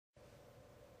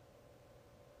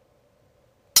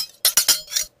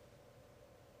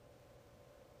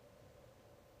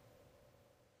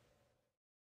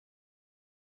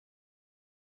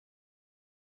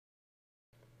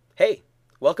Hey,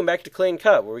 welcome back to Clean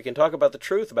Cut, where we can talk about the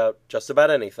truth about just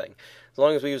about anything, as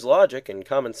long as we use logic and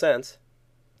common sense.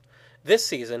 This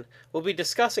season, we'll be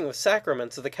discussing the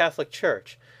sacraments of the Catholic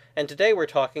Church, and today we're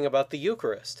talking about the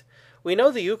Eucharist. We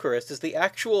know the Eucharist is the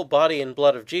actual body and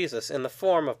blood of Jesus in the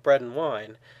form of bread and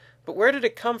wine, but where did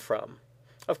it come from?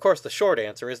 Of course, the short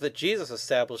answer is that Jesus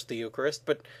established the Eucharist,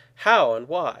 but how and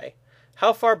why?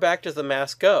 How far back does the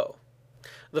Mass go?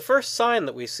 The first sign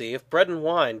that we see of bread and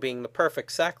wine being the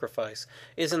perfect sacrifice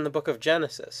is in the book of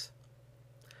Genesis.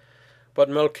 But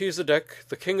Melchizedek,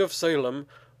 the king of Salem,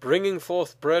 bringing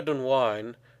forth bread and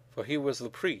wine, for he was the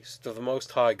priest of the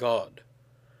Most High God.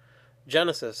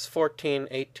 Genesis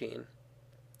 14:18.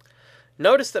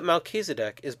 Notice that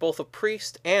Melchizedek is both a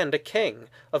priest and a king,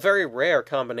 a very rare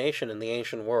combination in the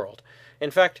ancient world. In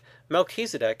fact,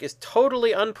 Melchizedek is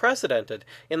totally unprecedented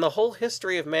in the whole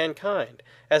history of mankind,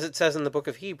 as it says in the book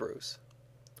of Hebrews.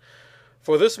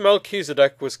 For this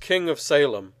Melchizedek was king of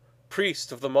Salem,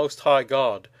 priest of the Most High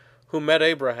God, who met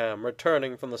Abraham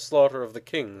returning from the slaughter of the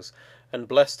kings, and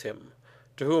blessed him,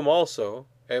 to whom also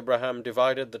Abraham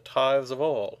divided the tithes of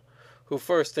all, who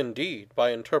first indeed, by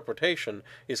interpretation,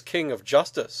 is king of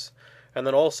justice, and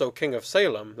then also king of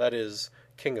Salem, that is,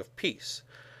 king of peace,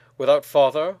 without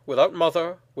father, without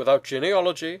mother, without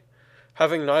genealogy,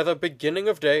 having neither beginning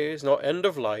of days nor end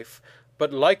of life,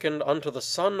 but likened unto the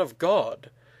Son of God,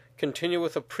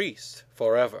 continueth a priest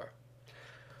for ever.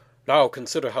 Now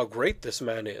consider how great this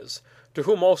man is, to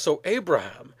whom also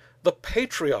Abraham, the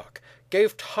patriarch,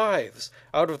 gave tithes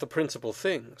out of the principal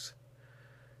things.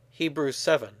 Hebrews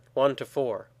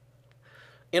 7:1-4.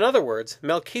 In other words,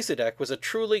 Melchizedek was a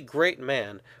truly great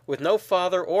man, with no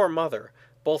father or mother,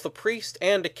 both a priest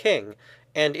and a king,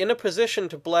 and in a position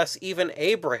to bless even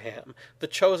Abraham, the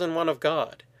chosen one of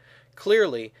God.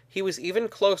 Clearly, he was even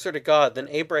closer to God than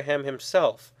Abraham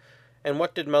himself. And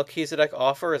what did Melchizedek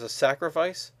offer as a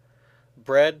sacrifice?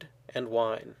 Bread and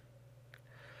wine.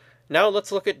 Now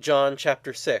let's look at John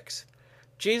chapter 6.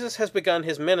 Jesus has begun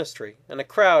his ministry, and a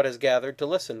crowd has gathered to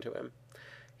listen to him.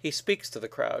 He speaks to the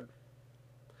crowd.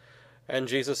 And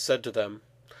Jesus said to them,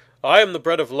 I am the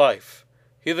bread of life.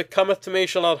 He that cometh to me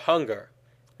shall not hunger,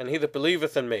 and he that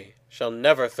believeth in me shall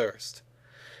never thirst.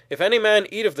 If any man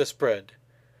eat of this bread,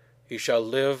 he shall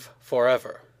live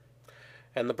forever.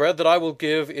 And the bread that I will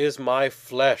give is my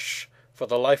flesh, for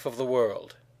the life of the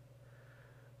world.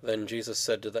 Then Jesus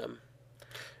said to them,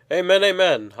 Amen,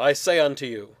 amen, I say unto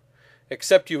you,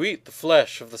 except you eat the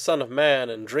flesh of the Son of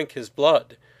Man and drink his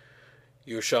blood,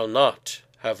 you shall not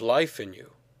have life in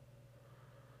you.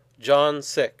 John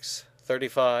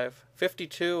 6:35,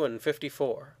 52, and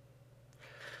 54.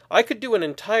 I could do an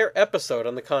entire episode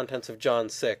on the contents of John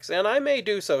 6, and I may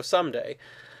do so someday.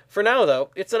 For now,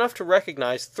 though, it's enough to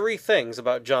recognize three things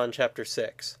about John chapter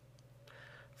 6.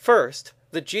 First,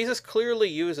 that Jesus clearly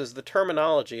uses the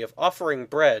terminology of offering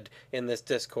bread in this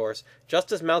discourse,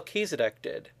 just as Melchizedek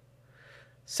did.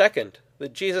 Second,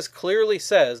 that Jesus clearly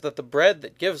says that the bread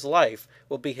that gives life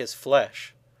will be his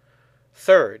flesh.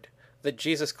 Third, that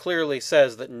Jesus clearly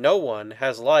says that no one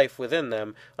has life within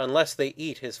them unless they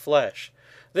eat his flesh.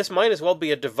 This might as well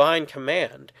be a divine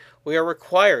command. We are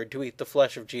required to eat the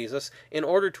flesh of Jesus in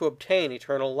order to obtain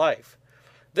eternal life.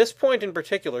 This point in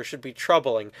particular should be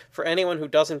troubling for anyone who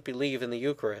doesn't believe in the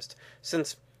Eucharist,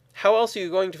 since how else are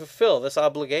you going to fulfill this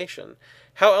obligation?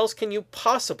 How else can you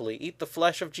possibly eat the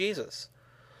flesh of Jesus?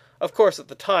 Of course, at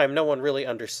the time, no one really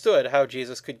understood how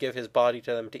Jesus could give his body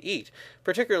to them to eat,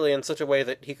 particularly in such a way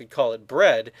that he could call it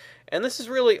bread, and this is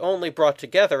really only brought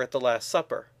together at the Last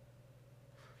Supper.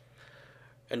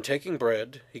 And taking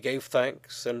bread, he gave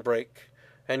thanks, and brake,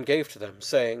 and gave to them,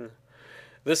 saying,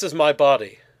 This is my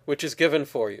body, which is given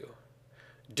for you.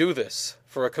 Do this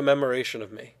for a commemoration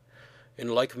of me.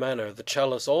 In like manner the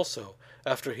chalice also,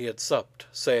 after he had supped,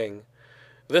 saying,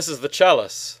 This is the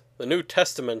chalice, the New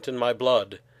Testament in my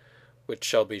blood, which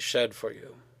shall be shed for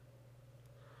you.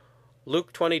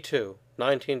 Luke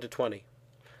 22:19-20.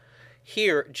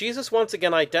 Here, Jesus once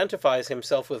again identifies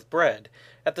himself with bread,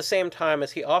 at the same time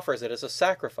as he offers it as a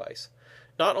sacrifice.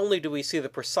 Not only do we see the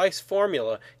precise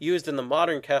formula used in the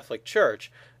modern Catholic Church,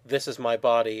 this is my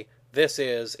body, this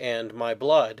is, and my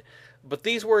blood, but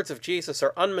these words of Jesus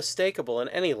are unmistakable in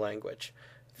any language.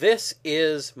 This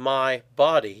is my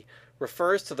body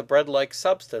refers to the bread-like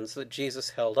substance that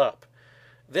Jesus held up.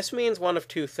 This means one of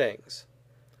two things.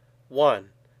 1.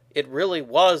 It really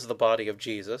was the body of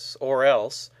Jesus, or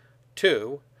else,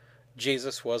 2.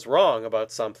 Jesus was wrong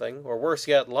about something, or worse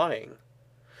yet, lying.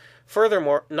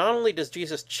 Furthermore, not only does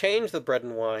Jesus change the bread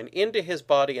and wine into his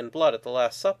body and blood at the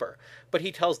Last Supper, but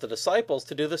he tells the disciples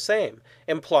to do the same,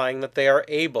 implying that they are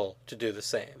able to do the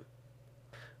same.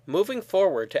 Moving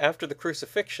forward to after the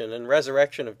crucifixion and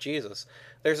resurrection of Jesus,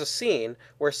 there's a scene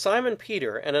where Simon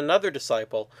Peter and another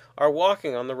disciple are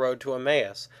walking on the road to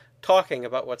Emmaus, talking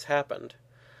about what's happened.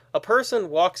 A person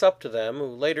walks up to them, who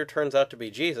later turns out to be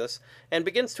Jesus, and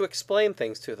begins to explain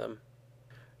things to them.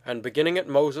 And beginning at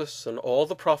Moses and all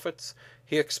the prophets,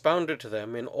 he expounded to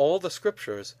them in all the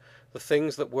scriptures the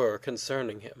things that were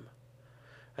concerning him.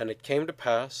 And it came to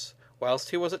pass,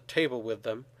 whilst he was at table with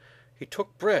them, he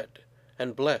took bread,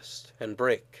 and blessed, and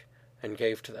brake, and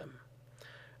gave to them.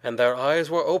 And their eyes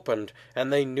were opened,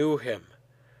 and they knew him,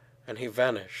 and he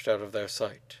vanished out of their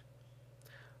sight.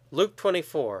 Luke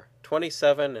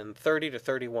 24:27 and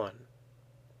 30-31.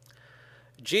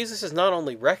 Jesus is not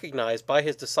only recognized by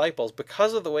his disciples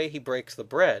because of the way he breaks the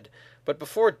bread, but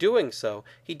before doing so,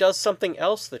 he does something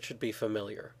else that should be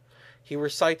familiar. He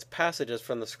recites passages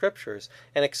from the scriptures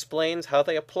and explains how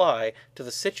they apply to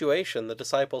the situation the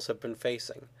disciples have been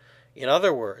facing. In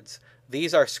other words,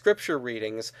 these are scripture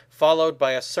readings followed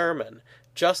by a sermon,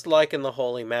 just like in the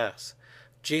Holy Mass.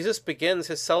 Jesus begins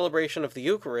his celebration of the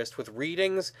Eucharist with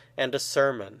readings and a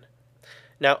sermon.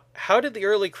 Now, how did the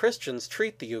early Christians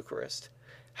treat the Eucharist?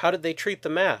 How did they treat the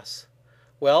Mass?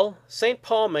 Well, St.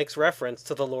 Paul makes reference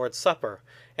to the Lord's Supper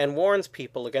and warns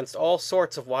people against all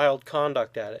sorts of wild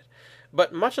conduct at it.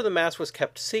 But much of the Mass was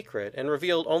kept secret and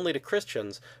revealed only to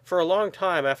Christians for a long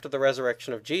time after the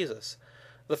resurrection of Jesus.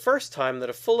 The first time that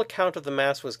a full account of the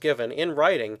Mass was given in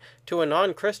writing to a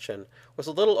non-Christian was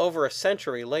a little over a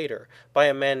century later by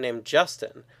a man named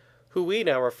Justin, who we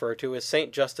now refer to as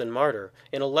St. Justin Martyr,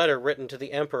 in a letter written to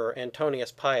the Emperor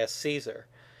Antonius Pius Caesar.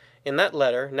 In that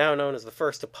letter, now known as the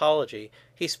First Apology,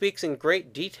 he speaks in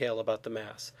great detail about the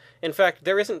Mass. In fact,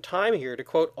 there isn't time here to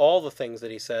quote all the things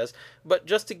that he says, but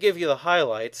just to give you the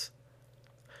highlights.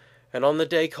 And on the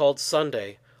day called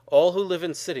Sunday, all who live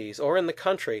in cities or in the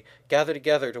country gather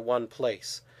together to one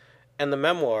place, and the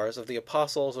memoirs of the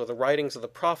apostles or the writings of the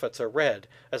prophets are read,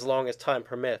 as long as time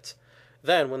permits.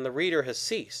 Then, when the reader has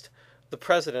ceased, the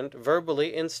president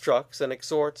verbally instructs and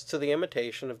exhorts to the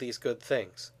imitation of these good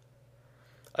things.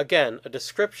 Again, a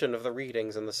description of the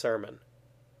readings and the sermon.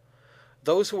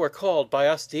 Those who are called by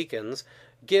us deacons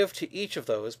give to each of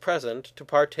those present to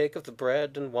partake of the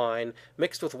bread and wine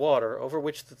mixed with water over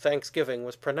which the thanksgiving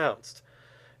was pronounced.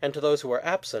 And to those who are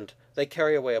absent, they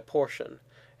carry away a portion,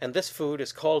 and this food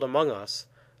is called among us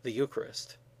the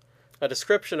Eucharist. A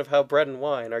description of how bread and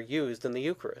wine are used in the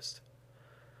Eucharist.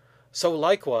 So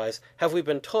likewise have we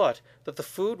been taught that the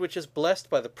food which is blessed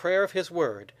by the prayer of his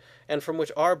word, and from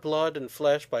which our blood and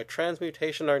flesh by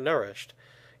transmutation are nourished,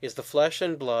 is the flesh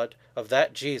and blood of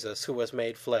that Jesus who was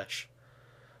made flesh.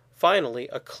 Finally,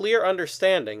 a clear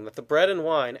understanding that the bread and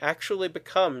wine actually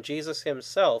become Jesus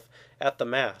himself at the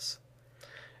Mass.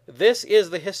 This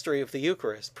is the history of the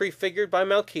Eucharist, prefigured by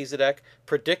Melchizedek,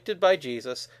 predicted by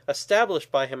Jesus,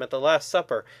 established by him at the Last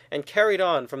Supper, and carried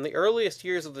on from the earliest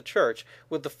years of the Church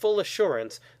with the full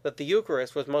assurance that the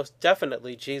Eucharist was most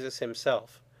definitely Jesus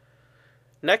himself.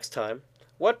 Next time,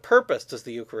 what purpose does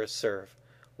the Eucharist serve?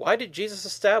 Why did Jesus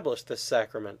establish this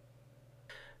sacrament?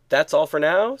 That's all for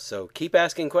now, so keep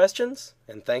asking questions,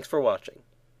 and thanks for watching.